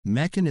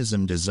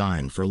Mechanism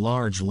Design for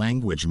Large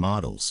Language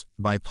Models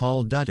by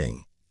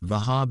Duetting,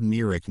 Vahab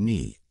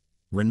Mirrokni,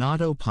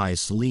 Renato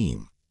Paes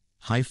Leme,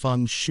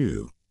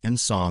 Haifeng and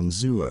Song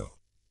Zuo.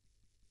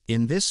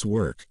 In this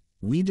work,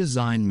 we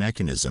design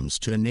mechanisms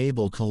to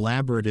enable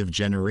collaborative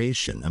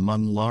generation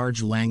among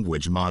large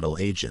language model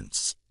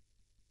agents.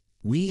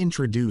 We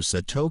introduce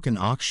a token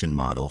auction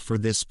model for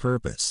this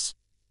purpose.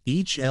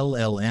 Each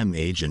LLM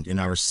agent in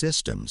our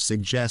system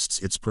suggests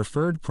its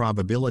preferred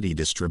probability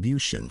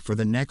distribution for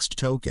the next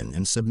token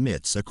and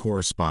submits a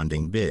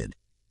corresponding bid.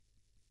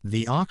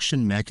 The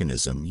auction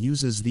mechanism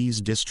uses these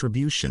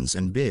distributions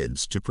and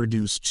bids to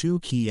produce two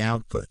key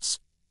outputs: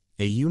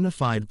 a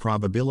unified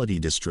probability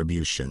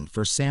distribution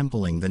for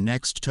sampling the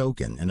next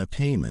token and a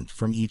payment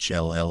from each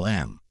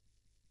LLM.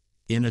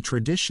 In a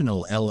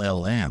traditional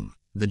LLM,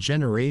 the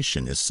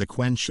generation is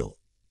sequential.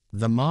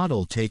 The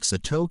model takes a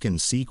token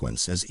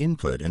sequence as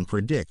input and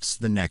predicts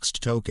the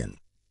next token.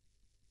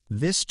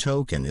 This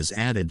token is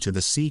added to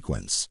the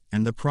sequence,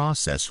 and the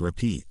process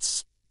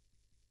repeats.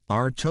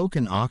 Our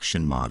token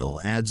auction model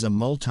adds a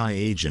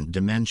multi-agent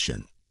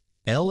dimension.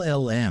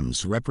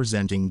 LLMs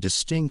representing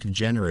distinct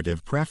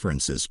generative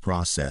preferences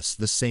process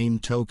the same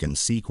token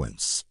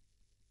sequence.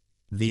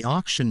 The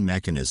auction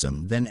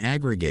mechanism then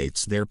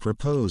aggregates their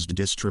proposed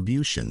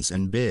distributions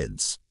and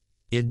bids.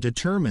 It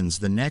determines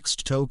the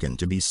next token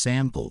to be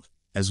sampled,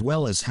 as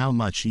well as how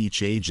much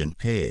each agent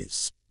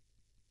pays.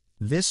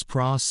 This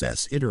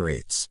process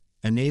iterates,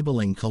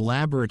 enabling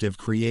collaborative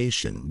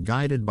creation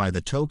guided by the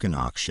token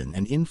auction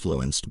and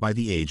influenced by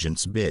the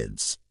agent's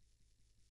bids.